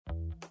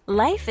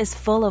Life is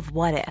full of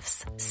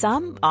what-ifs.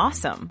 Some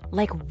awesome,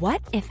 like what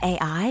if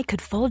AI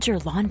could fold your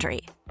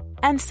laundry?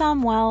 And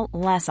some, well,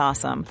 less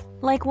awesome,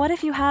 like what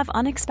if you have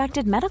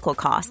unexpected medical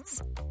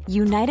costs?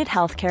 United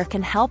Healthcare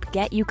can help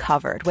get you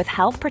covered with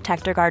Health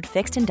Protector Guard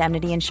fixed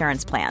indemnity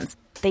insurance plans.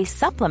 They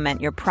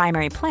supplement your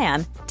primary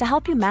plan to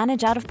help you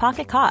manage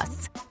out-of-pocket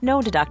costs.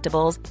 No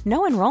deductibles,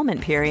 no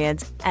enrollment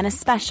periods, and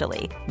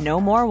especially no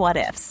more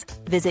what-ifs.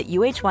 Visit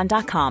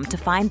uh1.com to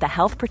find the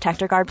Health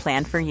Protector Guard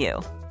plan for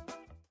you.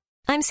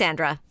 I'm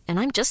Sandra, and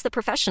I'm just the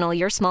professional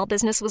your small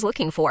business was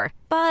looking for.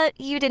 But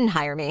you didn't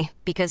hire me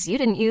because you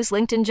didn't use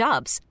LinkedIn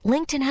Jobs.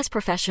 LinkedIn has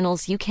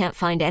professionals you can't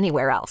find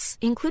anywhere else,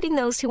 including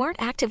those who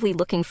aren't actively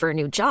looking for a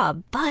new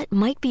job, but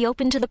might be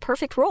open to the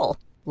perfect role,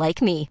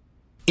 like me.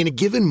 In a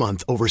given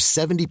month, over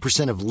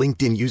 70% of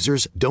LinkedIn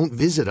users don't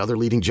visit other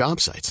leading job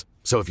sites.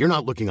 So if you're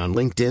not looking on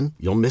LinkedIn,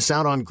 you'll miss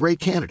out on great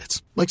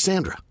candidates like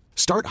Sandra.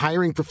 Start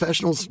hiring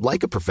professionals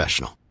like a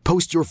professional.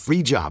 Post your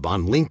free job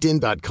on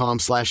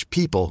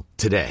linkedin.com/people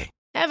today.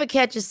 Ever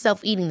catch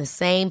yourself eating the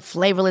same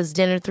flavorless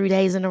dinner 3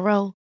 days in a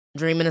row?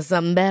 Dreaming of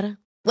something better?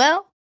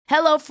 Well,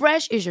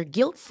 HelloFresh is your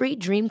guilt-free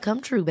dream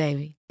come true,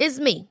 baby. It's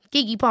me,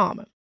 Keke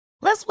Palmer.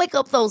 Let's wake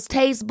up those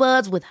taste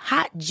buds with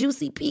hot,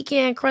 juicy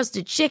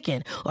pecan-crusted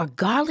chicken or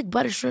garlic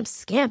butter shrimp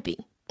scampi.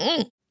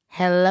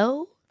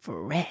 Hello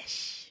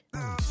Fresh.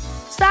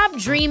 Stop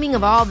dreaming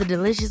of all the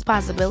delicious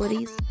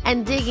possibilities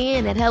and dig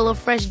in at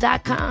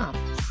HelloFresh.com.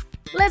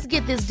 Let's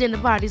get this dinner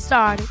party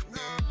started.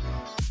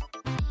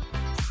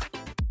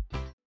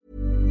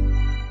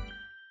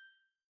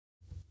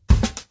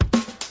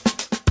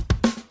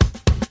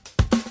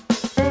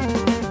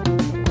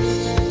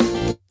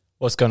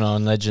 What's going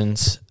on,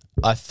 legends?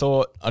 I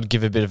thought I'd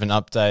give a bit of an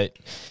update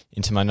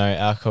into my no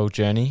alcohol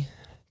journey.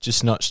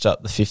 Just notched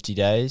up the 50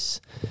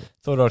 days.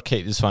 Thought I'd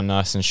keep this one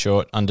nice and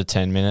short, under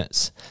 10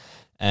 minutes,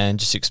 and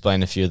just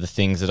explain a few of the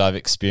things that I've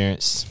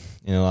experienced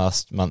in the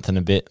last month and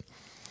a bit.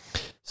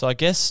 So I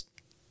guess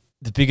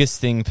the biggest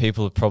thing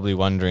people are probably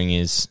wondering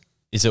is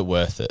it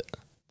worth it?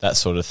 That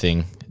sort of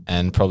thing.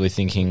 And probably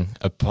thinking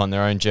upon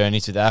their own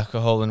journeys with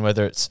alcohol and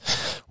whether it's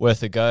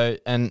worth a go.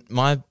 And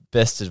my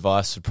best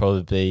advice would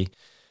probably be,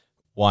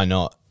 why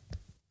not?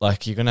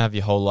 Like, you're going to have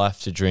your whole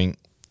life to drink,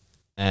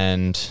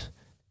 and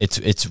it's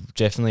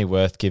definitely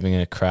worth giving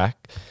it a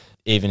crack,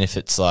 even if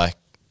it's like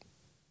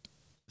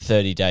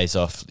 30 days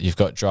off. You've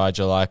got Dry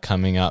July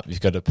coming up.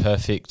 You've got a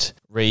perfect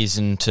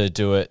reason to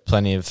do it.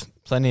 Plenty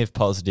of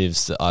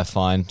positives that I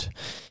find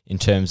in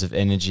terms of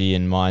energy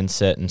and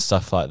mindset and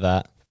stuff like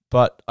that.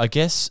 But I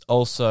guess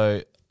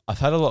also I've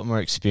had a lot more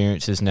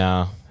experiences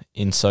now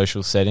in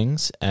social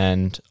settings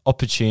and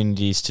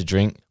opportunities to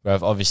drink where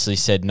I've obviously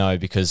said no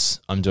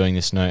because I'm doing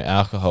this no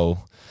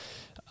alcohol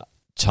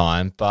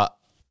time. But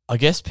I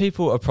guess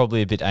people are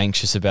probably a bit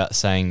anxious about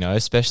saying no,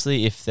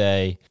 especially if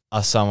they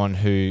are someone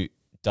who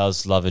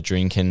does love a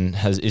drink and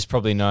is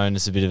probably known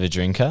as a bit of a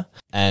drinker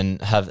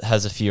and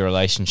has a few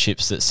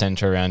relationships that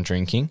center around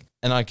drinking.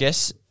 And I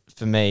guess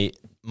for me,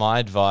 my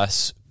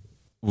advice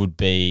would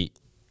be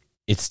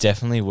it's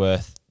definitely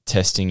worth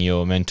testing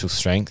your mental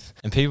strength.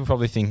 And people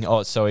probably think, oh,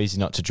 it's so easy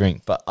not to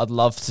drink, but I'd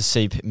love to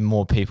see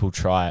more people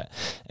try it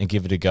and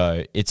give it a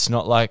go. It's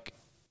not going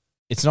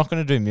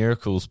to do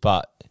miracles,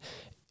 but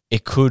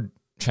it could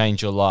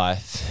change your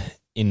life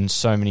in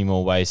so many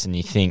more ways than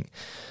you think.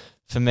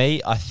 For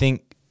me, I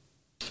think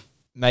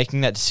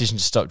making that decision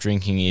to stop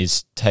drinking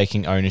is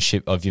taking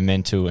ownership of your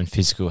mental and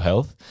physical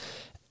health.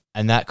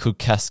 And that could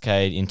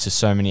cascade into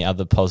so many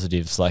other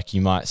positives. Like,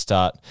 you might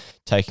start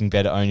taking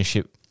better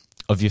ownership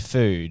of your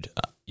food,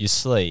 your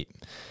sleep,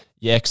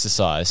 your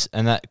exercise,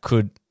 and that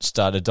could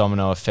start a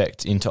domino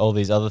effect into all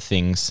these other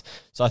things.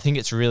 So I think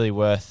it's really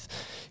worth,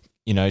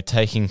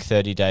 taking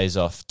 30 days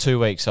off, 2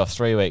 weeks off,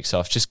 3 weeks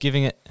off, just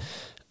giving it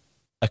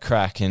a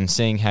crack and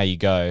seeing how you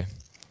go.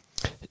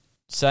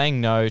 Saying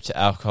no to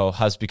alcohol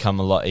has become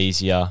a lot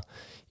easier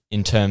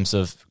in terms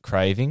of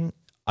craving.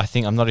 I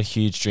think I'm not a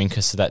huge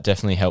drinker, so that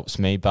definitely helps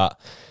me, but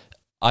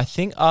I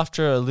think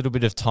after a little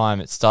bit of time,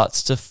 it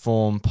starts to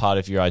form part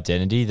of your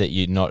identity that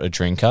you're not a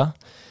drinker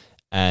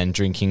and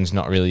drinking's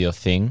not really your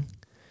thing,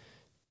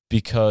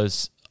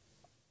 because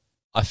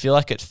I feel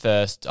like at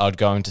first I'd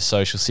go into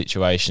social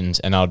situations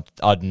and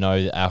I'd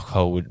know that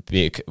alcohol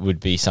would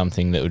be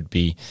something that would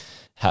be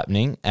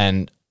happening,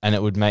 and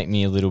it would make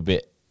me a little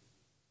bit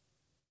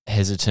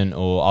hesitant,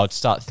 or I'd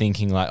start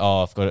thinking like,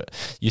 oh, I've got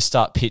it. You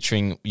start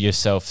picturing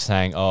yourself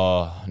saying,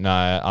 oh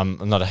no,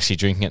 I'm not actually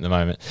drinking at the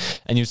moment,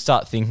 and you'd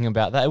start thinking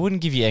about that. It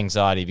wouldn't give you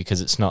anxiety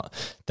because it's not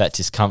that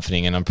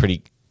discomforting, and I'm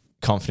pretty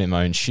confident in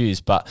my own shoes,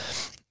 but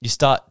you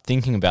start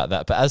thinking about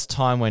that. But as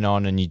time went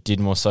on and you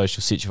did more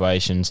social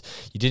situations,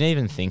 you didn't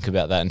even think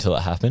about that until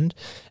it happened,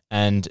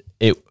 and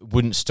it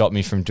wouldn't stop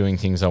me from doing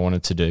things I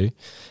wanted to do,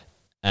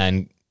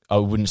 and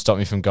it wouldn't stop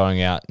me from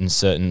going out in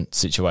certain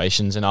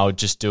situations, and I would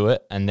just do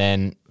it. And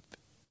then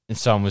if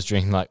someone was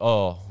drinking, like,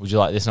 oh, would you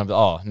like this? And I'd be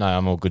like, oh, no,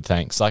 I'm all good,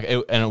 thanks. And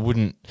it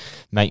wouldn't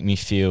make me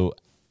feel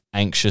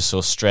anxious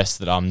or stressed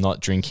that I'm not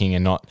drinking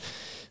and not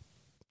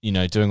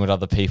doing what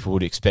other people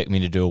would expect me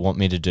to do or want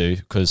me to do,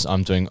 because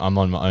I'm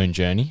on my own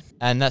journey.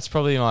 And that's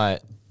probably my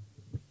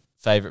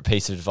favorite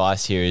piece of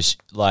advice here is,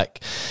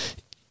 like,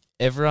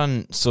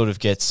 everyone sort of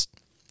gets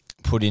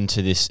put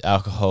into this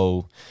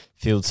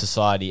alcohol-filled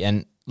society.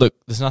 And look,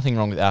 there's nothing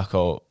wrong with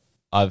alcohol.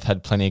 I've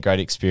had plenty of great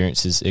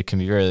experiences. It can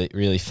be really,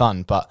 really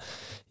fun. But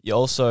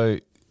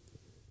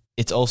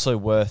it's also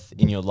worth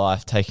in your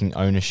life taking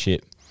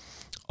ownership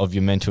of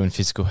your mental and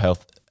physical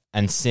health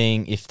and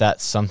seeing if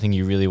that's something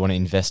you really want to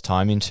invest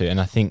time into. And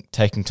I think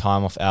taking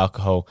time off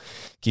alcohol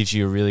gives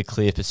you a really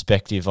clear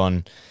perspective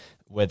on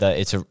whether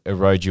it's a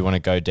road you want to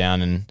go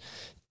down,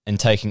 and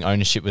taking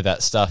ownership with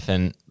that stuff.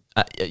 And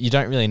you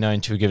don't really know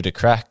until you give it a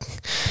crack.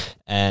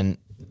 And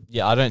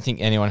yeah, I don't think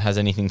anyone has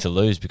anything to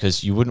lose,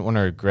 because you wouldn't want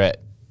to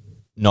regret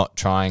not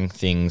trying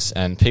things.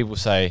 And people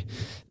say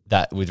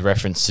that with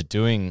reference to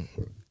doing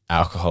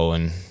alcohol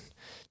and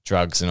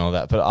drugs and all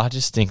that, but I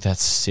just think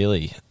that's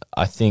silly.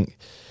 I think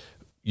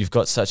you've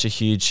got such a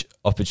huge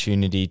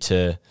opportunity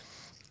to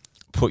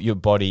put your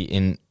body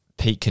in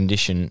peak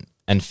condition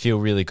and feel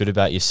really good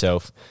about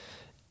yourself.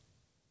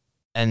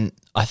 And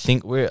I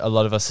think a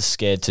lot of us are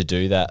scared to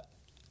do that.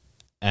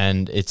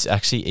 And it's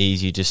actually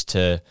easy just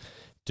to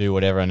do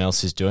what everyone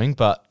else is doing.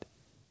 But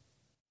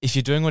if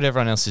you're doing what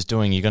everyone else is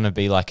doing, you're going to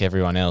be like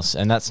everyone else.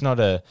 And that's not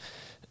a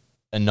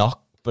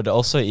knock, but it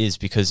also is,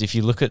 because if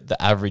you look at the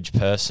average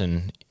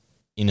person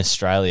in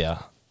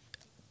Australia,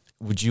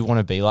 would you want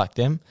to be like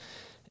them?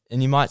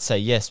 And you might say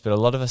yes, but a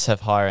lot of us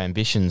have higher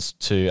ambitions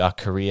to our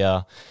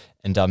career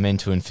and our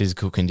mental and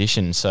physical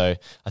condition. So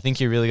I think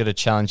you really got to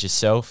challenge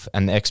yourself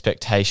and the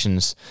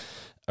expectations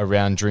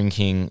around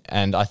drinking.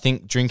 And I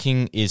think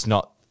drinking is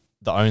not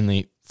the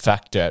only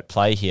factor at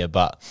play here,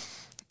 but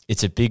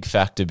it's a big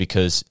factor,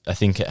 because I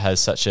think it has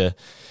such I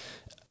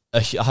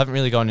haven't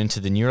really gone into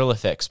the neural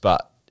effects,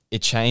 but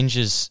it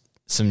changes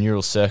some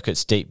neural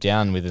circuits deep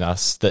down within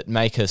us that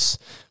make us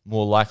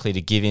more likely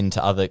to give in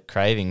to other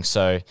cravings.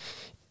 So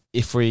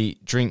if we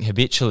drink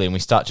habitually and we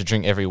start to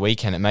drink every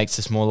weekend, it makes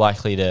us more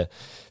likely to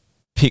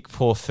pick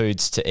poor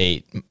foods to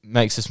eat,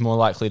 makes us more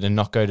likely to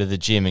not go to the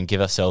gym and give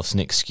ourselves an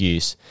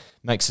excuse,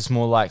 makes us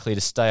more likely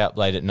to stay up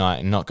late at night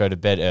and not go to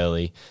bed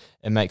early.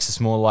 It makes us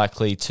more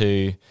likely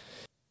to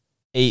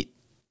eat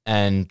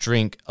and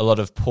drink a lot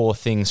of poor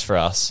things for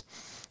us.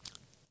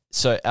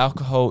 So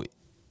alcohol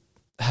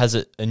has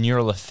a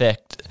neural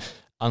effect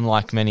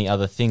unlike many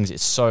other things.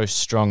 It's so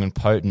strong and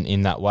potent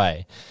in that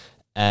way.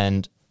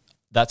 And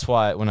that's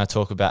why when I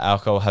talk about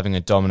alcohol having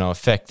a domino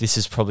effect, this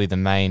is probably the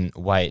main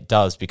way it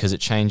does, because it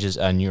changes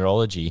our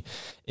neurology.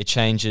 It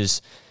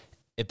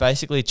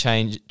basically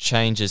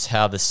changes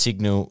how the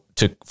signal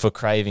for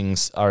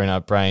cravings are in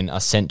our brain are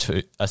sent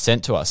to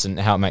us, and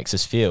how it makes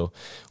us feel.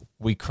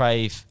 We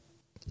crave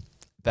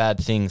bad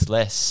things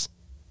less,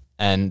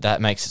 and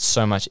that makes it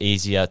so much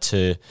easier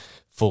to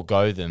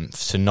forego them,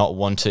 to not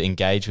want to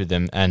engage with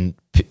them, and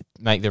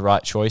make the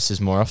right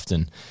choices more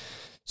often.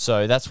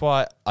 So that's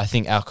why I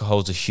think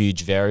alcohol is a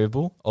huge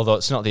variable, although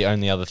it's not the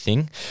only other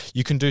thing.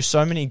 You can do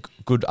so many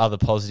good other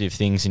positive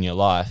things in your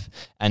life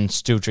and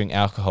still drink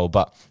alcohol.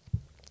 But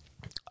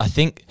I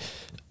think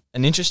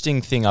an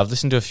interesting thing, I've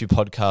listened to a few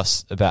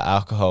podcasts about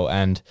alcohol,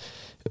 and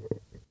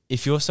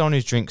if you're someone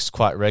who drinks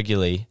quite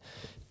regularly,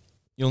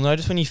 you'll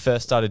notice when you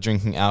first started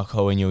drinking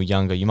alcohol when you were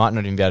younger, you might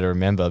not even be able to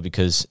remember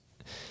because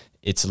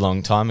it's a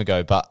long time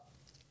ago, but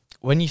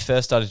when you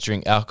first started to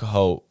drink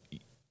alcohol,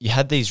 you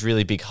had these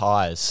really big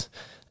highs.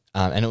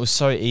 And it was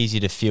so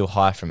easy to feel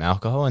high from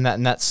alcohol, and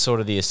that's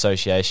sort of the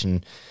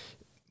association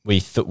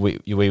we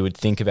would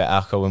think about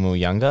alcohol when we were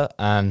younger,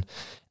 and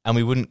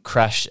we wouldn't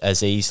crash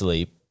as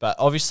easily. But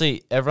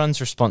obviously,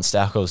 everyone's response to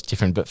alcohol is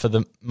different. But for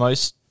the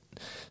most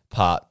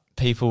part,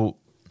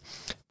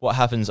 what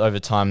happens over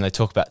time? They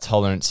talk about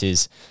tolerance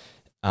is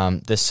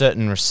there's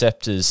certain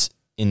receptors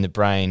in the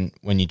brain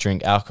when you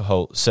drink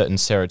alcohol, certain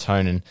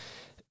serotonin.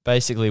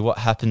 Basically, what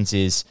happens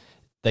is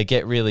they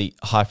get really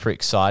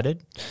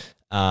hyperexcited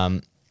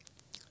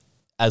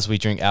as we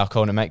drink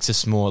alcohol, and it makes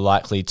us more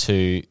likely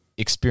to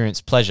experience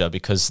pleasure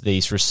because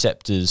these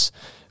receptors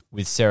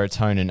with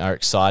serotonin are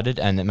excited,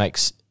 and it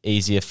makes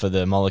easier for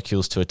the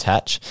molecules to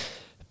attach.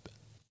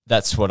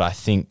 That's what I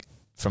think,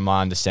 from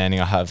my understanding.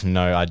 I have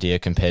no idea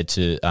compared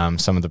to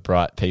some of the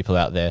bright people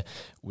out there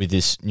with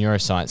this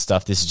neuroscience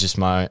stuff. This is just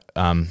my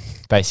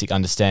basic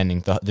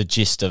understanding, the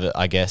gist of it,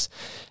 I guess.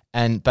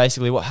 And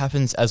basically what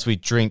happens as we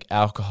drink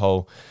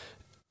alcohol,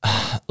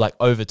 like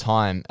over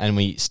time, and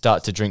we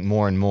start to drink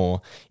more and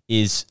more,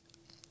 is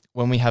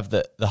when we have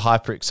the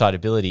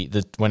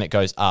hyperexcitability, when it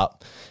goes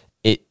up,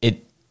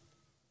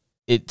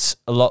 it's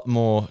a lot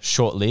more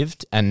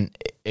short-lived, and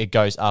it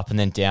goes up and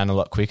then down a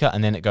lot quicker,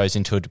 and then it goes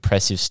into a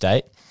depressive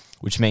state,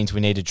 which means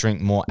we need to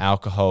drink more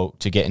alcohol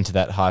to get into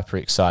that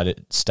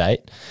hyperexcited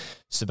state.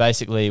 So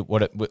basically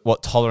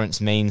what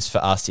tolerance means for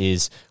us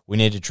is we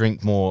need to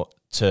drink more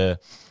to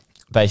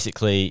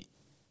basically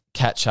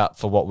catch up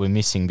for what we're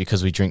missing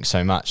because we drink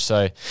so much.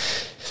 So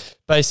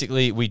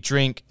basically we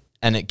drink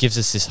and it gives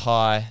us this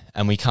high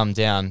and we come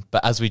down,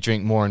 but as we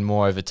drink more and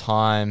more over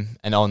time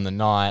and on the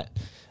night,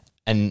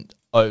 and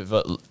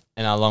over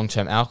in our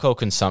long-term alcohol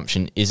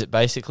consumption is it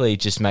basically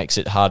just makes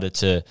it harder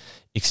to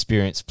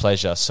experience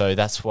pleasure. So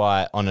that's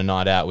why on a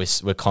night out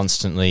we're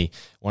constantly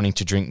wanting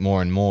to drink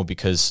more and more,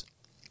 because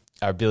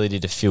our ability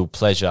to feel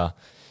pleasure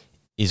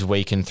is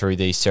weakened through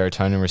these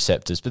serotonin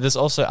receptors. But there's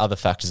also other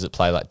factors at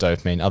play, like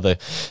dopamine, other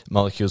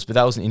molecules. But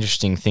that was an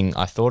interesting thing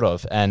I thought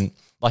of. And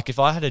like if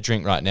I had a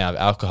drink right now of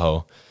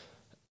alcohol,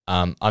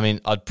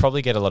 I'd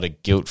probably get a lot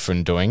of guilt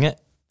from doing it.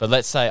 But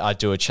let's say I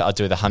do the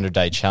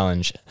 100-day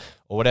challenge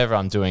or whatever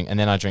I'm doing, and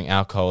then I drink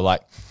alcohol.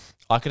 Like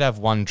I could have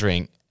one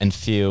drink and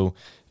feel,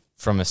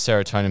 from a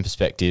serotonin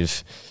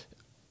perspective,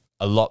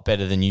 a lot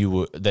better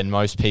than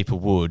most people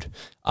would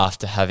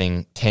after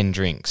having 10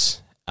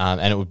 drinks.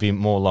 And it would be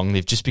more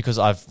long-lived just because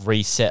I've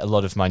reset a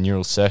lot of my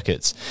neural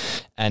circuits.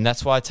 And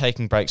that's why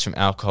taking breaks from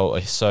alcohol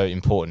is so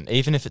important.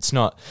 Even if it's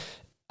not,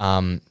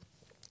 a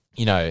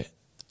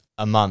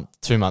month,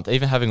 2 months,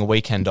 even having a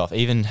weekend off,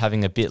 even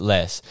having a bit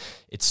less,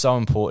 it's so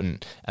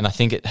important. And I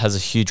think it has a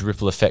huge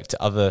ripple effect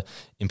to other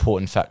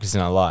important factors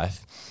in our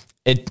life.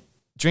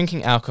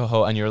 Drinking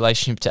alcohol and your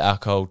relationship to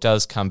alcohol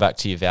does come back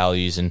to your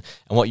values and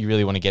what you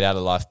really want to get out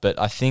of life. But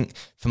I think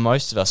for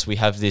most of us, we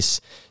have this,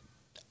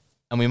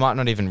 and we might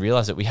not even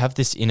realize it, we have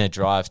this inner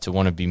drive to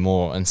want to be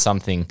more and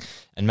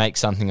make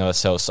something of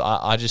ourselves. So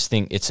I just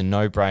think it's a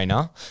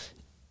no-brainer.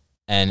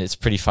 And it's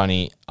pretty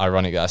funny,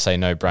 ironic that I say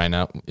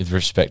no-brainer with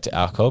respect to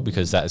alcohol,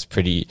 because that is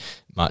pretty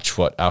much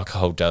what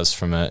alcohol does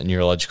from a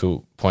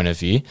neurological point of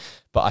view.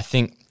 But I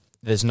think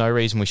there's no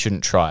reason we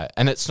shouldn't try it.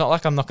 And it's not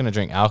like I'm not going to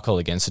drink alcohol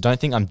again, so don't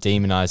think I'm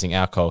demonizing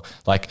alcohol.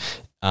 Like,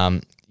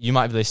 you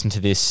might be listening to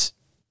this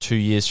 2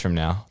 years from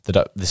now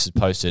that this is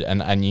posted,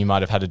 and you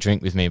might have had a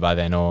drink with me by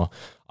then, or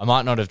I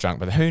might not have drunk,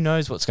 but who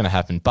knows what's going to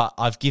happen. But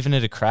I've given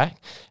it a crack,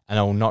 and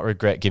I will not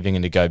regret giving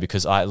it a go,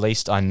 because at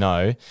least I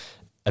know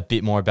a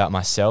bit more about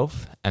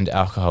myself and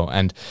alcohol.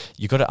 And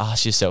you got to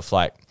ask yourself,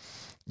 like,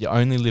 you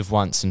only live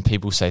once, and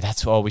people say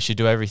we should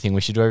do everything.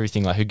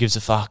 Like, who gives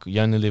a fuck?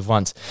 You only live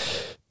once.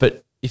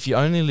 But if you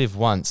only live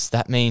once,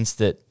 that means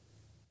that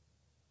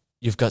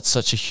you've got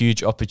such a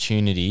huge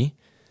opportunity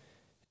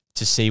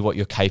to see what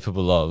you're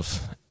capable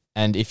of.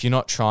 And if you're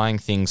not trying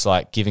things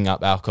like giving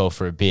up alcohol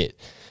for a bit,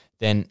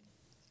 then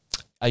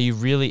are you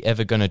really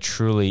ever going to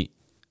truly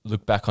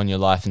look back on your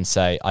life and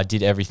say, I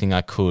did everything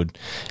I could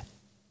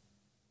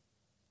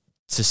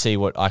to see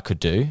what I could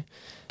do?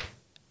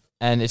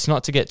 And it's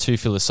not to get too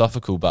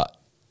philosophical, but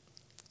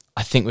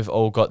I think we've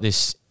all got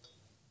this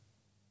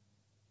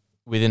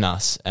within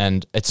us,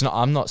 and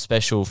I'm not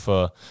special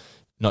for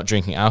not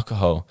drinking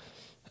alcohol.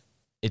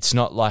 It's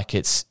not like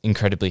it's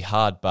incredibly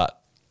hard,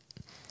 but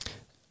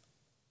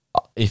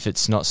if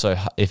it's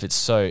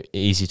so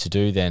easy to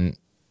do, then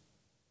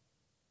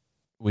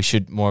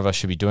more of us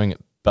should be doing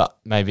it. But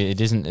maybe it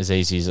isn't as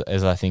easy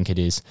as I think it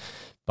is.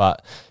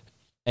 But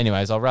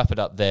anyways, I'll wrap it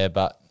up there.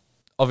 But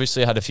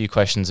obviously I had a few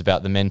questions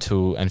about the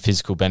mental and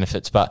physical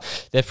benefits, but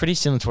they're pretty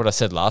similar to what I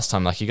said last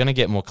time. Like, you're going to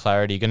get more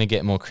clarity, you're going to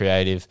get more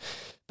creative,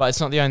 but it's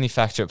not the only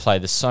factor at play.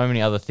 There's so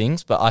many other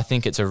things, but I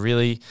think it's a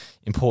really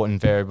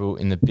important variable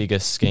in the bigger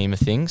scheme of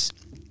things.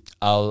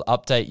 I'll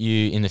update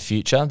you in the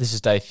future. This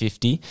is day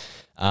 50.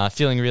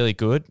 Feeling really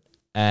good,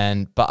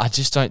 but I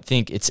just don't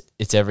think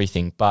it's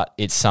everything, but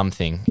it's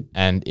something.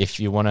 And if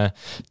you want to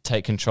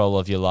take control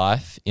of your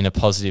life in a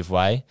positive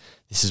way,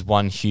 this is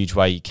one huge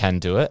way you can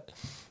do it.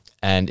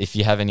 And if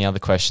you have any other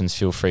questions,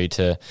 feel free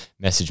to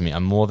message me.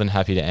 I'm more than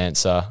happy to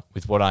answer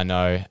with what I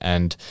know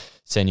and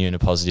send you in a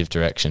positive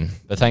direction.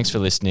 But thanks for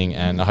listening,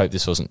 and I hope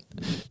this wasn't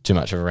too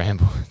much of a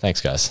ramble.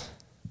 Thanks, guys.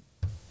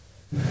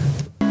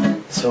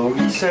 So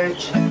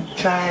research,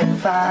 try and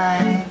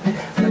find,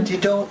 but you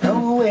don't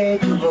know where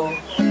to go.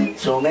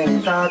 So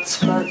many thoughts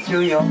flood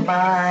through your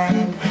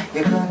mind.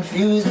 You're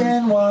confused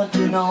and want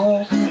to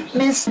know.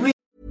 Mystery.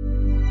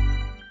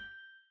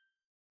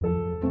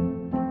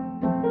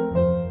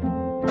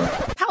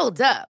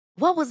 Hold up.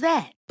 What was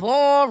that?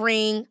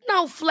 Boring.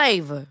 No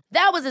flavor.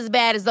 That was as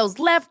bad as those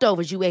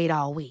leftovers you ate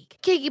all week.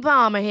 Keke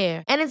Palmer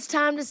here. And it's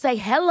time to say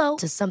hello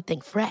to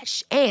something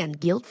fresh and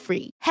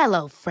guilt-free.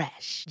 Hello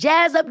Fresh.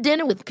 Jazz up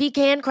dinner with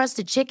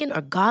pecan-crusted chicken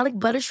or garlic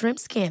butter shrimp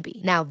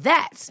scampi. Now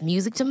that's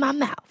music to my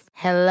mouth.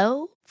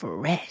 Hello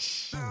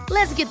Fresh.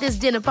 Let's get this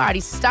dinner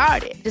party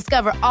started.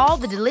 Discover all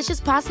the delicious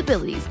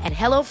possibilities at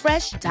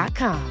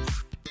HelloFresh.com.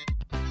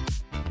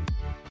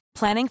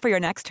 Planning for your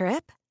next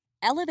trip?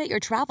 Elevate your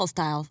travel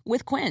style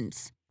with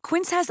Quince.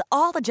 Quince has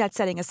all the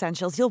jet-setting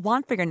essentials you'll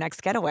want for your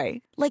next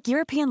getaway, like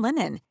European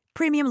linen,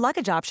 premium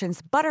luggage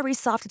options, buttery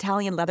soft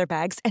Italian leather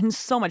bags, and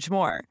so much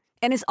more.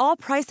 And is all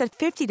priced at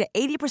 50 to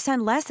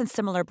 80% less than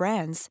similar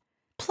brands.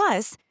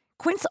 Plus,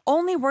 Quince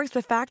only works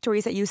with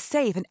factories that use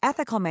safe and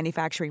ethical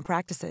manufacturing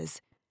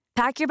practices.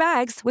 Pack your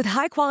bags with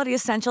high-quality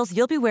essentials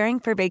you'll be wearing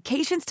for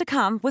vacations to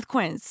come with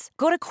Quince.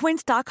 Go to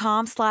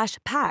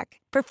quince.com/pack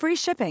for free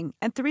shipping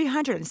and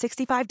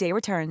 365-day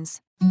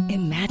returns.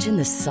 Imagine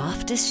the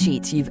softest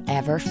sheets you've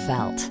ever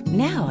felt.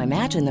 Now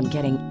imagine them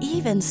getting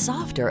even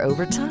softer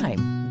over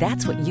time.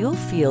 That's what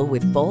you'll feel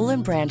with Boll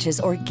 & Branch's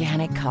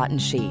organic cotton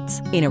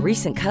sheets. In a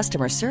recent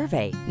customer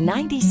survey,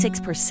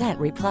 96%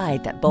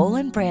 replied that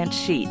Boll & Branch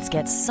sheets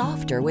get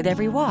softer with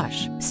every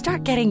wash.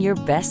 Start getting your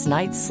best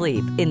night's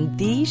sleep in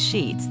these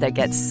sheets that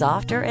get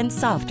softer and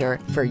softer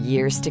for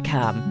years to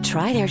come.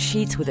 Try their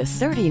sheets with a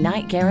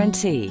 30-night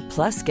guarantee.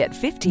 Plus, get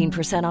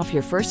 15% off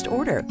your first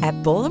order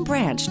at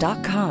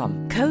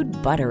bollandbranch.com. Code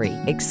BUTTERY.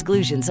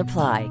 Exclusions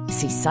apply.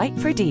 See site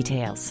for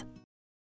details.